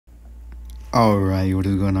Alright, what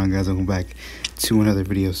is going on, guys? Welcome back to another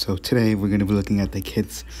video. So today we're going to be looking at the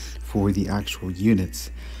kits for the actual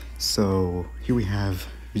units. So here we have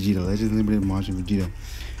Vegeta, Legends Limited Majin Vegeta.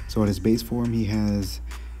 So at his base form he has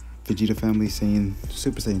Vegeta Family Saiyan,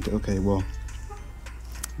 Super Saiyan. Okay, well,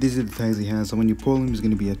 these are the tags he has. So when you pull him, he's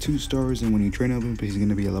going to be at 2 stars, and when you train up him, he's going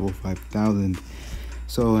to be a level 5000.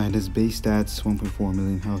 So at his base stats, 1.4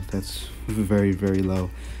 million health, that's very low.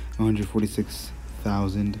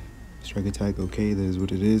 146,000 strike attack, okay, that is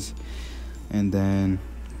what it is. And then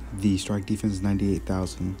the strike defense is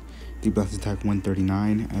 98,000, the blast attack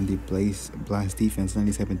 139, and the blast defense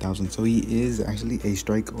 97,000. So he is actually a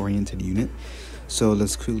strike oriented unit. So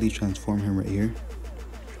let's quickly transform him right here.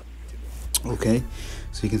 Okay,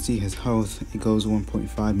 so you can see his health, it goes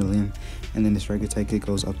 1.5 million, and then the strike attack, it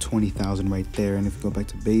goes up 20,000 right there. And if you go back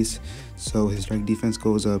to base, so his strike defense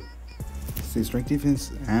goes up. His strike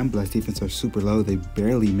defense and blast defense are super low. They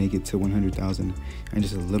barely make it to 100,000 and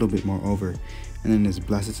just a little bit more over. And then his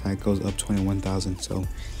blast attack goes up 21,000. So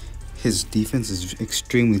his defense is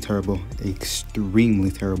extremely terrible, and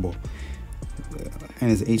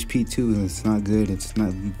his HP too is not good. It's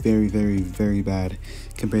not very bad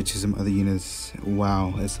compared to some other units.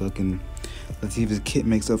 Wow, it's looking. Let's see if his kit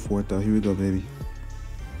makes up for it though. Here we go, baby.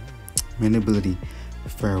 Main ability,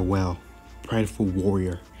 Farewell, Prideful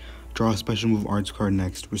Warrior. Draw a special move arts card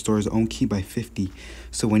next. Restore his own ki by 50.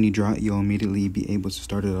 So when you draw it, you'll immediately be able to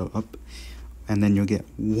start it up. And then you'll get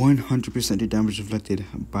 100% damage inflicted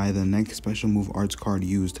by the next special move arts card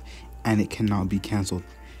used. And it cannot be cancelled.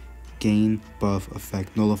 Gain buff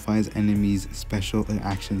effect nullifies enemies' special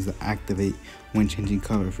actions that activate when changing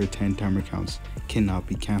cover for 10 timer counts. Cannot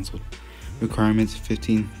be cancelled. Requirements: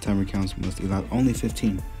 15 timer counts must allow only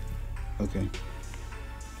 15. Okay.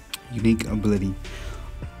 Unique ability.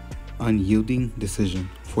 Unyielding Decision,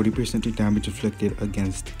 40% damage inflicted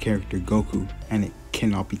against character Goku, and it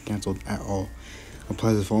cannot be cancelled at all.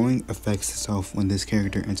 Applies the following effects itself when this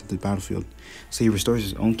character enters the battlefield. So he restores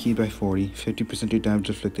his own ki by 40, 50% damage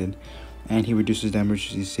inflicted, and he reduces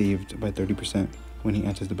damage received by 30% when he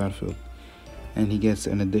enters the battlefield. And he gets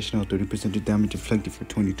an additional 30% damage inflicted for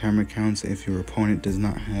 20 timer counts if your opponent does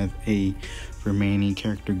not have a remaining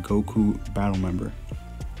character Goku battle member.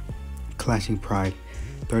 Clashing Pride,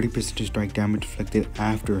 30% strike damage inflicted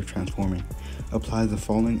after transforming. Applies the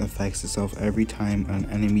following effects itself every time an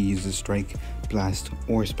enemy uses strike, blast,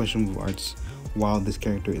 or special move arts while this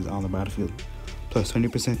character is on the battlefield. Plus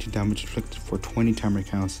 20% damage inflicted for 20 timer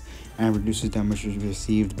counts, and reduces damage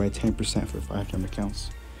received by 10% for 5 timer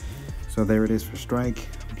counts. So there it is for strike,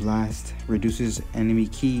 blast, reduces enemy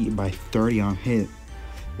ki by 30 on hit.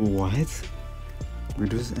 What?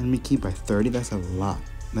 Reduces enemy ki by 30? That's a lot.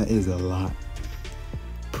 That is a lot.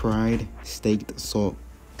 Pride, Staked Assault,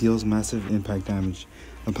 deals massive impact damage.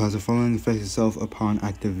 Applies the following effects itself upon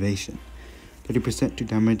activation. 30% to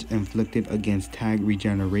damage inflicted against tag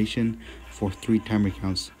regeneration for 3 timer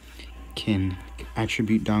counts. Can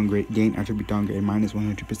attribute downgrade, gain attribute downgrade, minus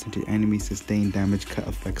 100% to enemy sustained damage cut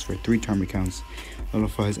effects for 3 timer counts.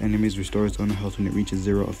 Nullifies enemies, restores zone health when it reaches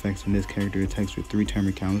 0 effects when this character attacks for 3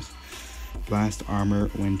 timer counts. Blast armor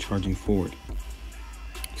when charging forward.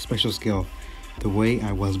 Special skill, The Way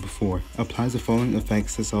I Was Before. Applies the following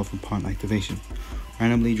effects itself upon activation.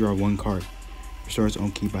 Randomly draw 1 card. Restores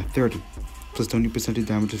own ki by 30. Plus 20%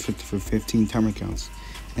 damage inflicted for 15 timer counts.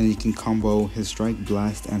 And you can combo his strike,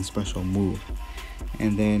 blast, and special move.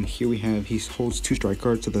 And then here we have, he holds 2 strike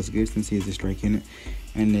cards, so that's good since he is a strike unit.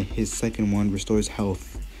 And his second one restores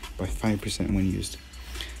health by 5% when used.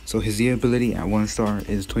 So his Z ability at 1 star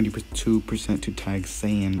is 22% to tag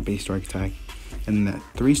Saiyan base strike attack. And at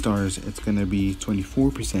 3 stars, it's going to be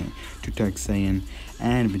 24% to tag Saiyan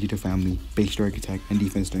and Vegeta Family base strike attack and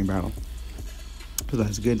defense during battle. So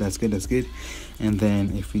that's good. And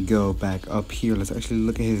then if we go back up here, let's actually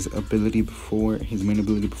look at his ability before, his main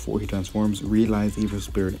ability before he transforms. Realize Evil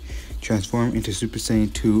Spirit. Transform into Super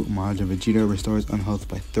Saiyan 2 Majin Vegeta, restores unhealth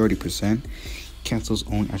by 30%. Cancels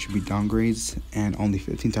own attribute downgrades, and only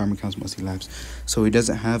 15 timer counts must elapse. So he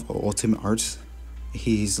doesn't have ultimate arts.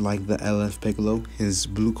 He's like the LF Piccolo. His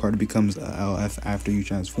blue card becomes a LF after you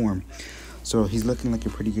transform. So he's looking like a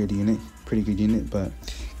pretty good unit, but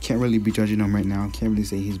can't really be judging him right now. Can't really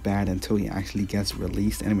say he's bad until he actually gets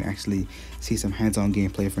released and we actually see some hands-on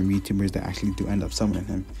gameplay from YouTubers that actually do end up summoning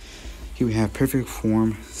him. Here we have Perfect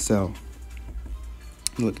Form Cell.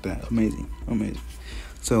 Look at that, amazing.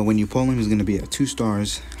 So when you pull him, he's going to be at 2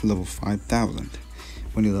 stars, level 5000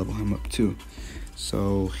 when you level him up too.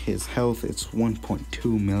 So his health, it's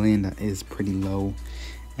 1.2 million. That is pretty low.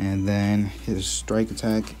 And then his strike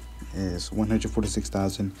attack is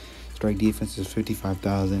 146,000. strike defense is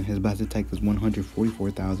 55,000. His blast attack is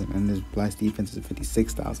 144,000, and his blast defense is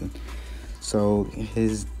 56,000. So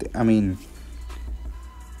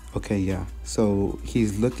okay, yeah. So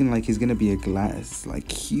he's looking like he's gonna be a glass,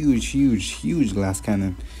 like huge glass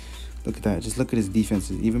cannon. Look at that. Just look at his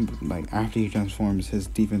defenses. Even like after he transforms, his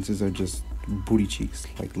defenses are just booty cheeks,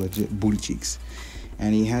 like legit booty cheeks.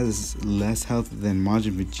 And he has less health than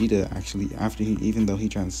Majin Vegeta actually. Even though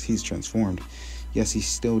he's transformed, yes, he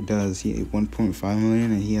still does. He 1.5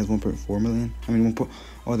 million and he has 1.4 million.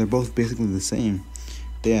 They're both basically the same.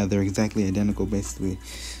 Yeah, they're exactly identical basically.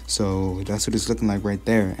 So that's what it's looking like right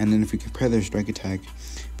there. And then if you compare their strike attack,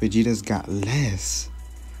 Vegeta's got less.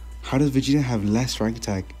 How does Vegeta have less strike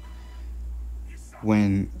attack?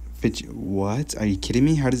 What? Are you kidding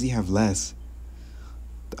me? How does he have less?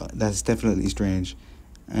 That's definitely strange.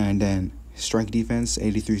 And then strike defense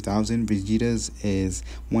 83,000. Vegeta's is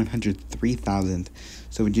 103,000.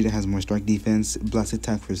 So Vegeta has more strike defense. Blast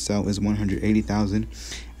attack for Cell is 180,000,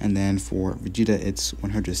 and then for Vegeta it's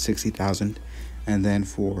 160,000, and then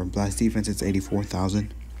for blast defense it's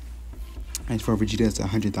 84,000, and for Vegeta it's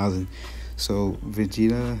 100,000. So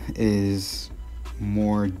Vegeta is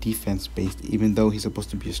more defense based, even though he's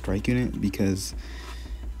supposed to be a strike unit, because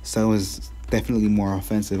Cell is definitely more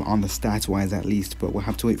offensive on the stats wise at least. But we'll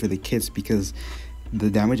have to wait for the kits, because the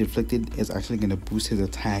damage inflicted is actually going to boost his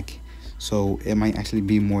attack, so it might actually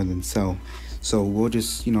be more than Cell. So we'll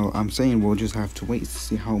just, we'll just have to wait to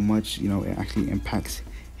see how much, it actually impacts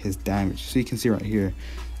his damage. So you can see right here,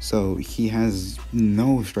 so he has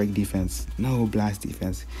no strike defense, no blast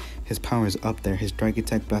defense. His power is up there, his strike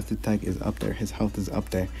attack, blast attack is up there, his health is up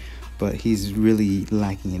there, but he's really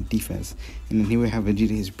lacking in defense. And then here we have Vegeta.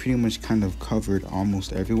 He's pretty much kind of covered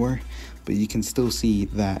almost everywhere, but you can still see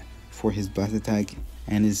that for his blast attack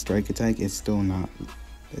and his strike attack, it's still not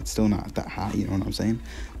that high, you know what I'm saying?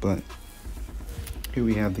 But here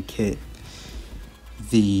we have the kit.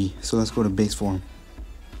 So let's go to base form.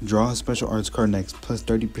 Draw a special arts card next, plus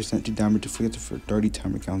 30% to damage inflicted for 30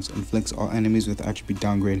 timer counts. Inflicts all enemies with attribute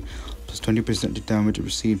downgrade, plus 20% to damage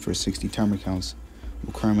received for 60 timer counts.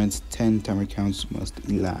 Requirements: 10 timer counts must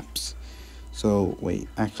elapse. So wait,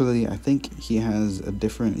 actually I think he has a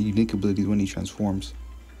different unique ability when he transforms.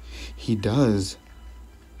 He does.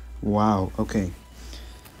 Wow, okay.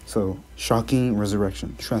 So, Shocking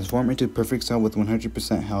Resurrection. Transform into Perfect Cell with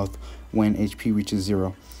 100% health when HP reaches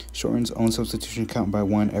 0. Shortens own substitution count by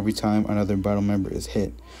 1 every time another battle member is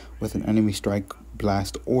hit with an enemy strike,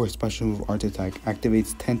 blast, or special move art attack.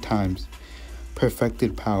 Activates 10 times.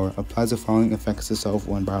 Perfected Power. Applies the following effects to self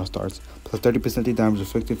when battle starts. Plus 30% to damage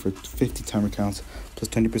inflicted for 50 timer counts. Plus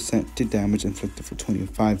 20% to damage inflicted for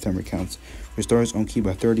 25 timer counts. Restores own ki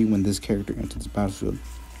by 30 when this character enters the battlefield.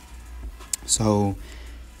 So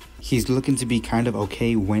he's looking to be kind of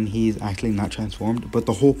okay when he's actually not transformed, but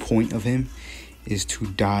the whole point of him is to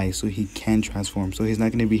die so he can transform. So he's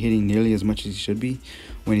not going to be hitting nearly as much as he should be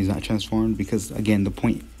when he's not transformed, because again, the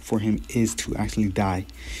point for him is to actually die.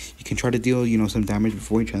 You can try to deal, some damage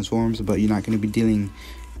before he transforms, but you're not going to be dealing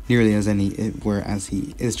nearly as any whereas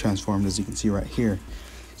he is transformed, as you can see right here.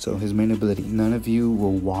 So his main ability: none of you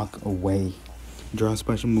will walk away. Draw a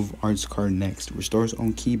special move arts card next. Restores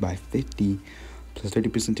own ki by 50, plus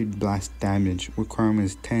 30% to blast damage.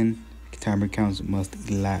 Requirements: 10 timer counts must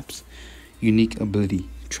elapse. Unique ability: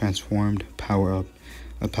 transformed power up.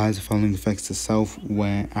 Applies the following effects to self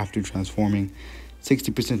when after transforming.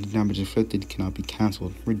 60% of damage inflicted cannot be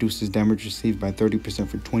cancelled. Reduces damage received by 30%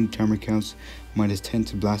 for 20 timer counts. Minus 10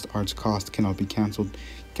 to blast arts cost cannot be cancelled.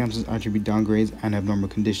 Cancels attribute downgrades and abnormal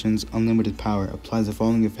conditions. Unlimited power. Applies the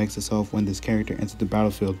following effects to self when this character enters the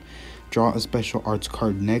battlefield. Draw a special arts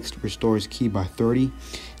card next. Restores ki by 30.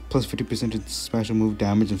 Plus 50% to special move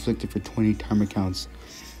damage inflicted for 20 timer counts.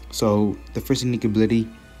 So the first unique ability,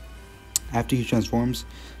 after he transforms,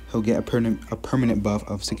 he'll get a permanent buff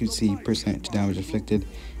of 60% to damage inflicted,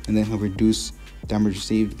 and then he'll reduce damage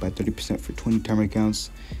received by 30% for 20 timer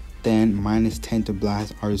counts, then minus 10 to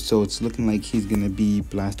blast arts. So it's looking like he's gonna be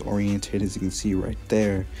blast oriented, as you can see right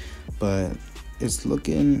there, but it's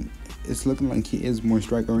looking like he is more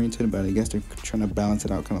strike oriented. But I guess they're trying to balance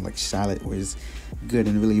it out, kind of like Shallot, where it's good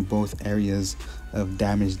in really both areas of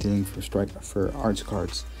damage dealing for arts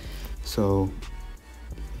cards. So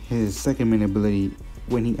his second main ability,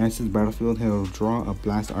 when he enters the battlefield, he'll draw a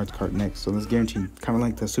blast arts card next. So that's guaranteed, kind of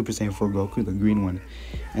like the Super Saiyan 4 Goku, the green one.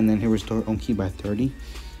 And then he'll restore own ki by 30,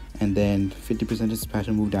 and then 50% of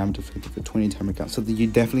special move damage inflicted for 20 timer count. So you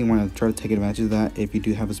definitely want to try to take advantage of that. If you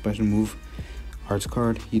do have a special move arts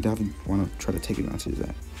card, you definitely want to try to take advantage of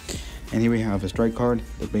that. And here we have a strike card,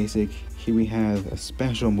 the basic. Here we have a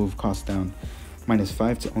special move cost down.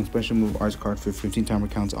 -5 to own special move arts card for 15 timer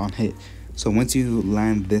counts on hit. So once you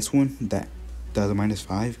land this one that does a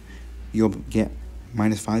 -5, you'll get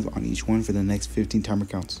 -5 on each one for the next 15 timer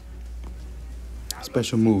counts.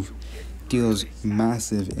 Special move deals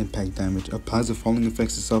massive impact damage. Applies the following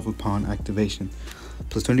effects itself upon activation.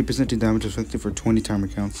 Plus 20% to damage inflicted for 20 timer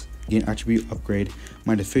counts. Gain attribute upgrade.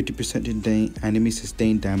 -50% to enemy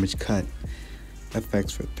sustained damage cut.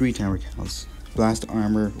 Effects for 3 timer counts. Blast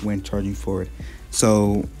armor when charging forward.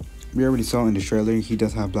 So we already saw in the trailer he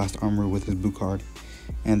does have blast armor with his blue card.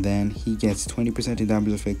 And then he gets 20% to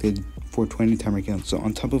damage affected for 20 timer counts. So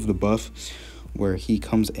on top of the buff where he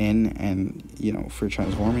comes in and, you know, for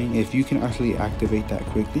transforming, if you can actually activate that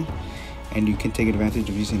quickly and you can take advantage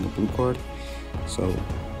of using a blue card. So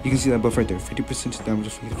you can see that buff right there, 50% to damage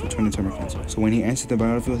affected for 20 timer counts. So when he enters the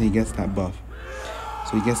battlefield, he gets that buff.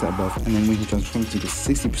 So he gets that buff, and then when he transforms, he gets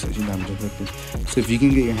 60% damage affected. So if you can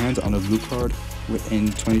get your hands on a blue card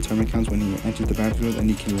within 20 timer counts when he enters the battlefield and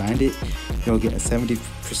you can land it, you'll get a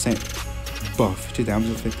 70% buff to damage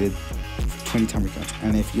affected for 20 timer counts.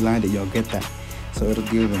 And if you land it, you'll get that. So it'll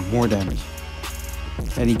give him more damage.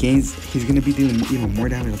 And he's going to be dealing even more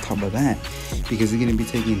damage on top of that, because he's going to be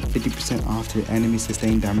taking 50% off to enemy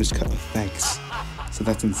sustained damage cut effects. So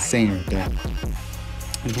that's insane right there.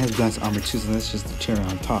 And he has blast armor too, so that's just the cherry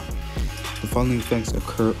on top. The following effects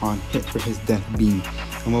occur on hit for his death beam.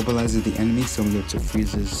 Immobilizes the enemy similar to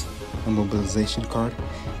Freeze's immobilization card.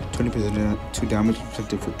 20% to damage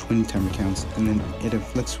inflicted for 20 timer counts. And then it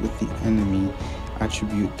inflicts with the enemy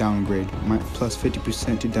attribute downgrade. Plus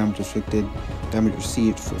 50% to damage inflicted, damage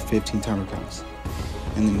received for 15 timer counts.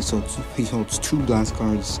 And then he holds 2 blast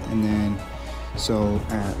cards, and then so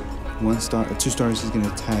at 2 stars, he's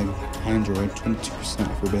gonna tag Android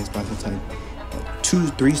 22% for base blast attack.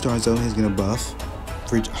 3 stars though, he's gonna buff.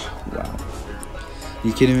 Wow.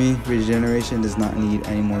 You kidding me? Regeneration does not need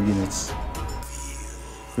any more units.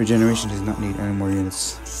 Regeneration does not need any more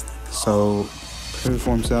units. So per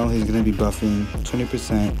form cell, he's gonna be buffing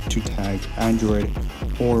 20% to tag Android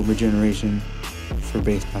or regeneration for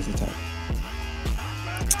base blast attack.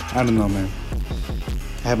 I don't know, man.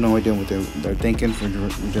 I have no idea what they're thinking for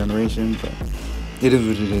regeneration, but it is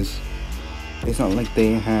what it is. It's not like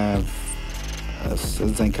they have a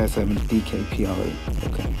Zenkai 7 DKP already.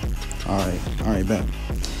 Okay. Alright, bet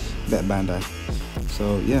Bandai.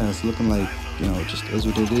 So yeah, it's looking like, you know, it just is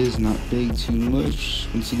what it is, not big too much.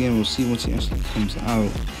 Once again, we'll see once he actually comes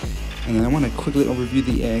out. And then I want to quickly overview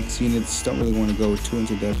the EX units. Don't really want to go too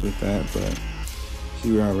into depth with that, but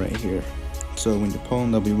here we are right here. So when you pull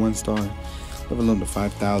him, they'll be 1 star. Level up to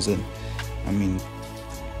 5,000. I mean,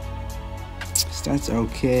 stats are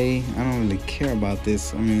okay. I don't really care about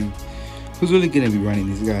this. I mean, who's really gonna be running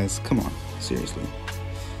these guys? Come on, seriously.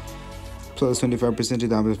 Plus 25% to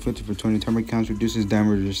damage inflicted for 20 timer counts. Reduces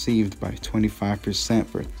damage received by 25%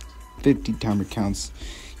 for 50 timer counts.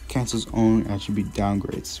 Cancels own attribute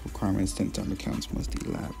downgrades. Requirements 10 timer counts must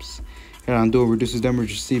elapse. Head on duel reduces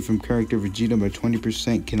damage received from character Vegeta by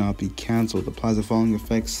 20%. Cannot be cancelled. Applies the following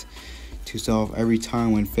effects to self every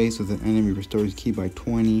time when faced with an enemy. Restores ki by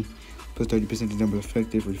 20. Plus 30% to damage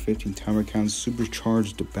affected for 15 timer counts.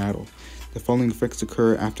 Supercharged the battle. The following effects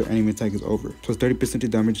occur after enemy attack is over. Plus 30% to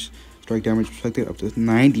damage, strike damage inflicted up to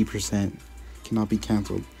 90%. Cannot be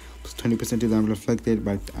cancelled. Plus 20% to damage inflicted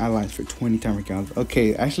by allies for 20 timer counts.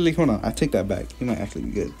 Okay, actually, hold on. I take that back. He might actually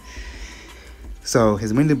be good. So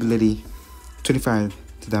his main ability, 25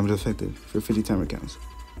 to damage affected for 50 timer counts.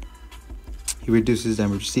 He reduces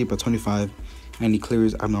damage received by 25, and he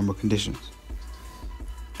clears abnormal conditions.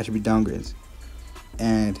 Attribute downgrades.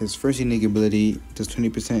 And his first unique ability does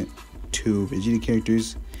 20% to Vegeta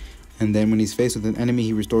characters. And then when he's faced with an enemy,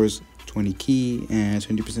 he restores 20 ki and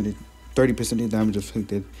 30% to damage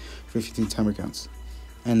afflicted for 15 timer counts.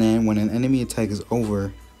 And then when an enemy attack is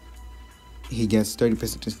over, he gets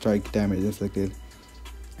 30% to strike damage inflicted,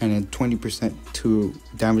 and then 20% to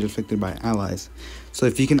damage inflicted by allies. So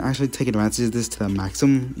if you can actually take advantage of this to the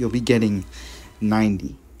maximum, you'll be getting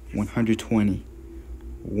 90, 120,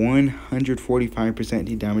 145%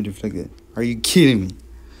 to damage inflicted. Are you kidding me?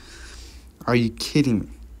 Are you kidding me?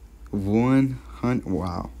 100,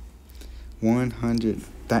 wow. 100,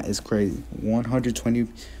 that is crazy. 120,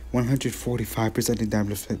 145% to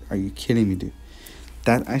damage inflicted. Are you kidding me, dude?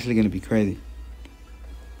 That's actually going to be crazy.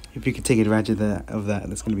 If you can take advantage of that,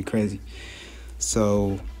 that's going to be crazy.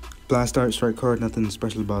 So, blast art, strike card, nothing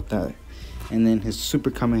special about that. And then his Super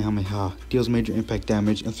Kamehameha deals major impact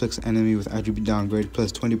damage, inflicts enemy with attribute downgrade,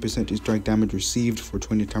 plus 20% to strike damage received for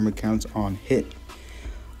 20 timer counts on hit.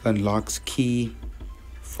 Unlocks ki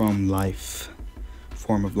from life,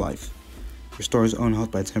 form of life. Restores own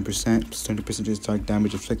health by 10%, plus 20% attack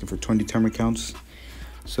damage inflicted for 20 timer counts.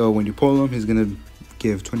 So when you pull him, he's gonna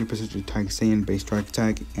give 20% attack Saiyan base strike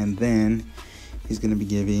attack, and then he's gonna be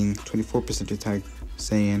giving 24% attack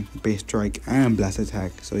Saiyan base strike and blast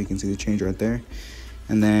attack. So you can see the change right there.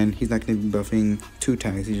 And then he's not gonna be buffing 2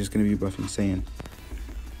 tags, he's just gonna be buffing Saiyan.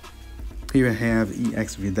 Here we have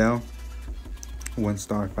EX Videl, 1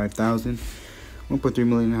 star, 5,000. 1.3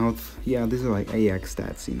 million health. Yeah, these are like AX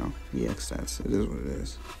stats, you know. EX stats. It is what it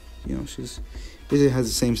is. You know, she's basically has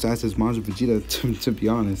the same stats as Majin VEGETA, to be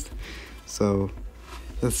honest. So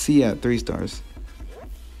let's see at 3 stars.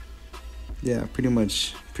 Yeah, pretty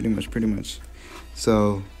much.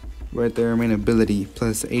 So right there, main ability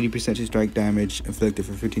plus 80% to strike damage inflicted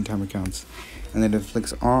for 15 timer counts, and then it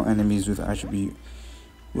inflicts all enemies with attribute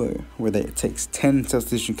where it takes 10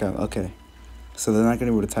 substitution count. Okay, so they're not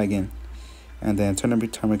gonna be able to tag in. And then turn every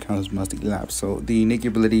timer counts must elapse. So the unique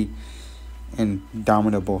ability,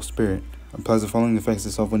 Indomitable Spirit, applies the following effects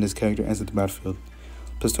itself when this character enters the battlefield.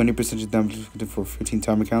 Plus 20% damage for 15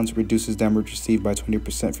 timer counts, reduces damage received by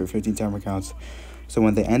 20% for 15 timer counts. So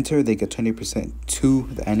when they enter, they get 20% to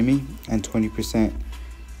the enemy and 20%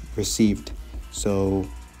 received. So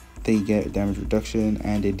they get damage reduction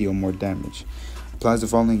and they deal more damage. Applies the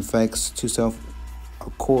following effects to self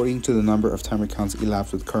according to the number of timer counts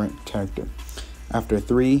elapsed with current character. After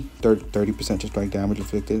 3, 30% to strike damage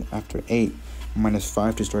inflicted. After 8,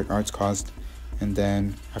 -5 to strike arts cost. And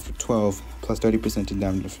then after 12, plus 30% to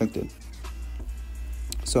damage inflicted.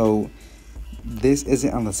 So this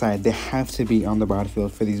isn't on the side. They have to be on the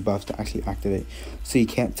battlefield for these buffs to actually activate. So you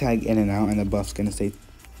can't tag in and out and the buff's gonna stay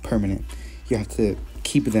permanent. You have to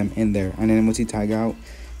keep them in there. And then once you tag out,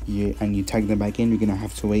 you tag them back in, you're gonna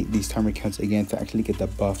have to wait these timer counts again to actually get the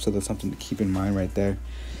buff. So that's something to keep in mind right there.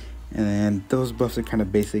 And then those buffs are kind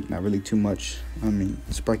of basic, not really too much. I mean,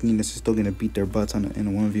 Sparking units are still gonna beat their butts in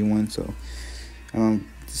a 1v1, so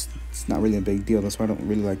it's not really a big deal. That's why I don't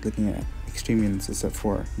really like looking at extreme units, except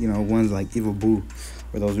for, you know, ones like Evil Boo,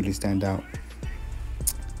 where those really stand out.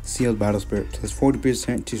 Sealed Battle Spirit, plus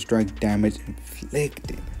 40% to strike damage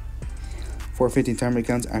inflicted for 15 timer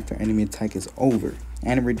counts after enemy attack is over,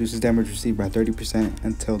 and it reduces damage received by 30%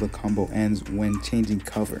 until the combo ends when changing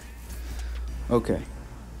cover. Okay,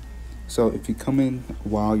 so if you come in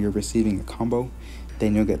while you're receiving a combo,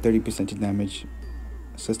 then you'll get 30% to damage,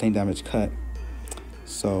 sustained damage cut.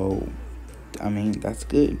 So I mean, that's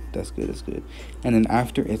good. That's good. And then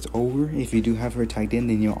after it's over, if you do have her tagged in,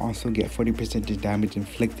 then you'll also get 40% to damage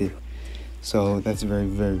inflicted. So that's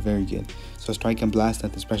very good. So Strike and Blast,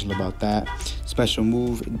 nothing special about that. Special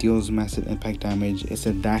move, deals massive impact damage. It's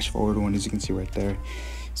a dash forward one, as you can see right there.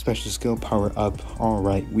 Special skill, Power Up.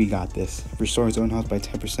 Alright, we got this. Restores own health by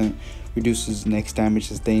 10%. Reduces next damage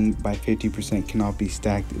sustained by 50%. Cannot be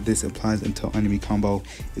stacked. This applies until enemy combo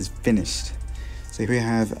is finished. So here we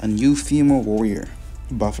have a new female warrior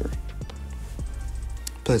buffer.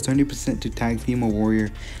 Plus 20% to tag female warrior,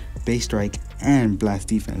 base strike, and blast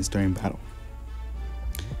defense during battle.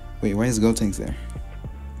 Wait, why is Gotenks there?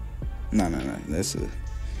 No. That's a...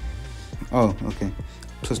 Oh, okay.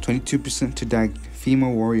 Plus 22% to tag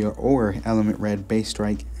female warrior or element red, base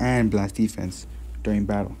strike, and blast defense during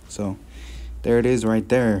battle. So there it is right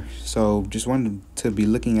there. So just wanted to be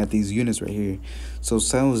looking at these units right here. So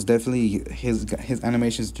Cell is definitely, his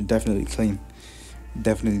animations are definitely clean.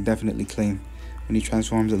 Definitely clean. When he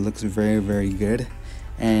transforms, it looks very good.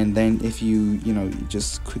 And then if you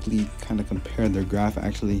just quickly kind of compare their graph,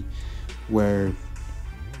 actually, where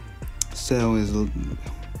Cell is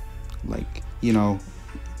like,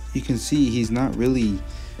 you can see he's not really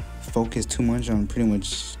focused too much on pretty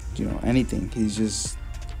much anything. He's just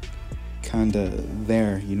kind of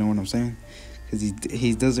there, you know what I'm saying? Because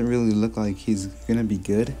he doesn't really look like he's gonna be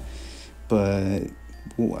good, but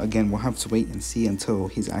again, we'll have to wait and see until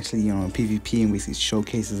he's actually in PvP and we see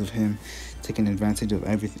showcases of him taking advantage of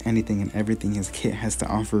everything his kit has to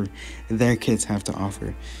offer, their kits have to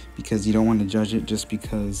offer, because you don't want to judge it just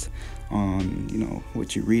because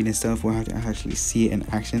what you read and stuff. We'll have to actually see it in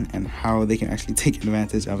action and how they can actually take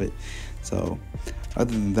advantage of it. So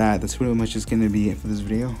other than that, that's pretty much just gonna be it for this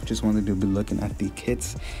video. Just wanted to be looking at the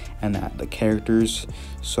kits and at the characters.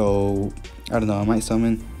 So I don't know, I might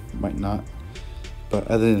summon, might not, but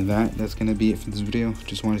other than that, that's gonna be it for this video.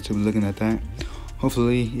 Just wanted to be looking at that.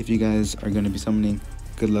 Hopefully, if you guys are gonna be summoning,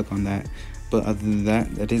 good luck on that. But other than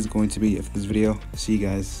that, that is going to be it for this video. See you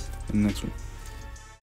guys in the next one.